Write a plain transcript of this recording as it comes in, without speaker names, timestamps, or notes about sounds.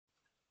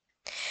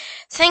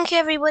Thank you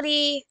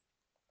everybody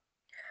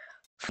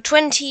for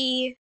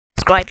 20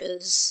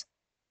 subscribers.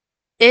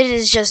 It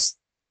is just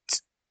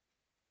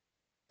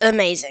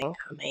amazing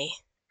for me.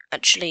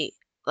 Actually,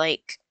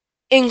 like,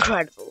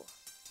 incredible.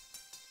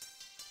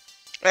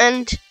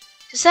 And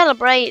to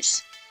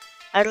celebrate,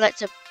 I'd like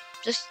to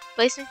just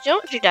play some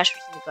Geometry Dash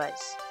with you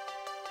guys.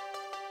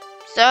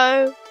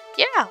 So,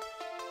 yeah.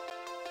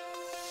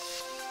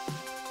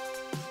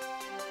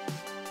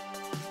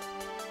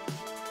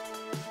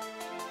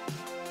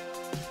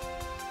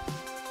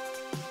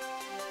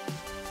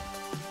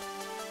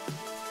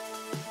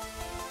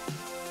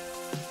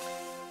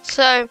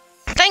 So,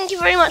 thank you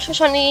very much for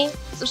 20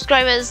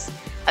 subscribers.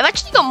 I've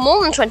actually got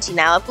more than 20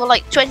 now. I've got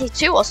like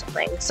 22 or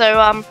something.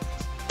 So,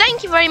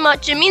 thank you very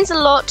much. It means a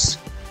lot.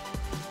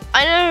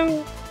 I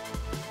know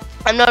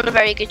I'm not a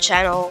very good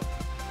channel,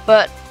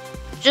 but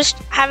just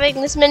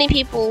having this many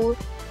people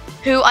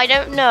who I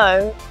don't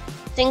know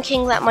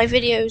thinking that my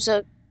videos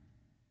are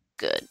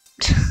good.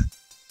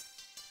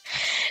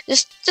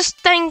 just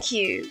thank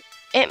you.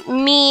 It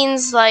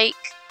means like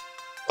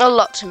a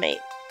lot to me.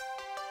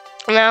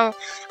 Now,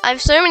 I have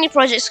so many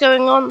projects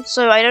going on,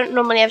 so I don't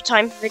normally have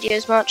time for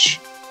videos much.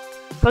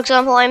 For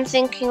example, I'm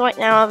thinking right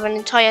now of an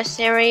entire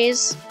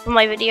series for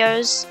my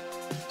videos.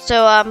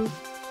 So,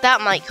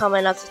 that might come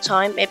another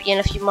time, maybe in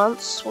a few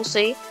months, we'll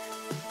see.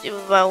 It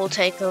will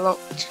take a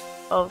lot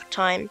of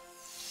time.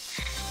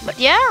 But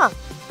yeah.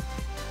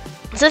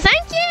 So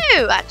thank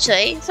you,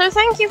 actually. So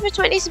thank you for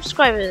 20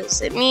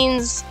 subscribers. It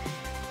means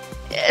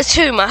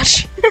too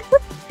much.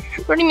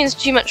 It really means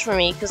too much for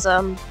me, because,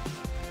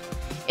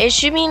 it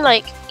should mean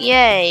like,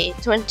 yay,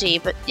 20,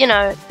 but you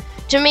know,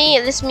 to me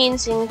this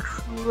means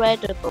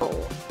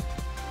incredible.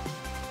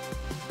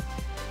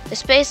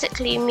 This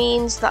basically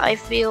means that I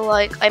feel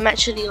like I'm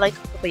actually like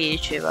a proper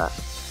YouTuber.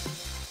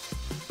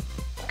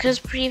 Because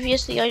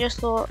previously I just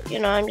thought, you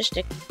know, I'm just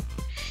a,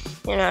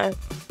 you know,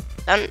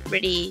 don't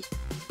really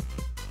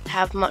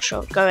have much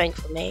going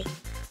for me.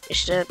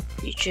 Just a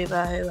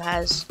YouTuber who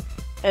has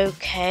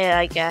okay,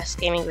 I guess,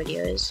 gaming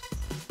videos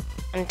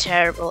and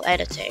terrible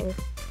editing.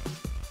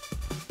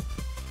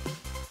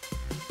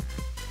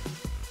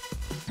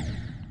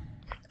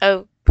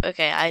 Oh,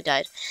 okay, I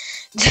died.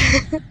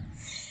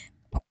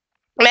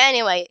 But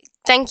anyway,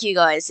 thank you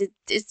guys. It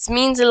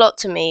means a lot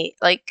to me.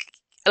 Like,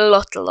 a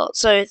lot.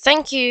 So,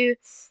 thank you.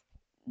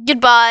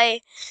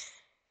 Goodbye.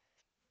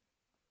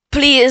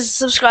 Please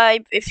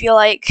subscribe if you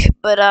like.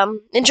 But,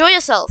 enjoy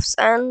yourselves.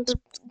 And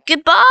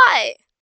goodbye.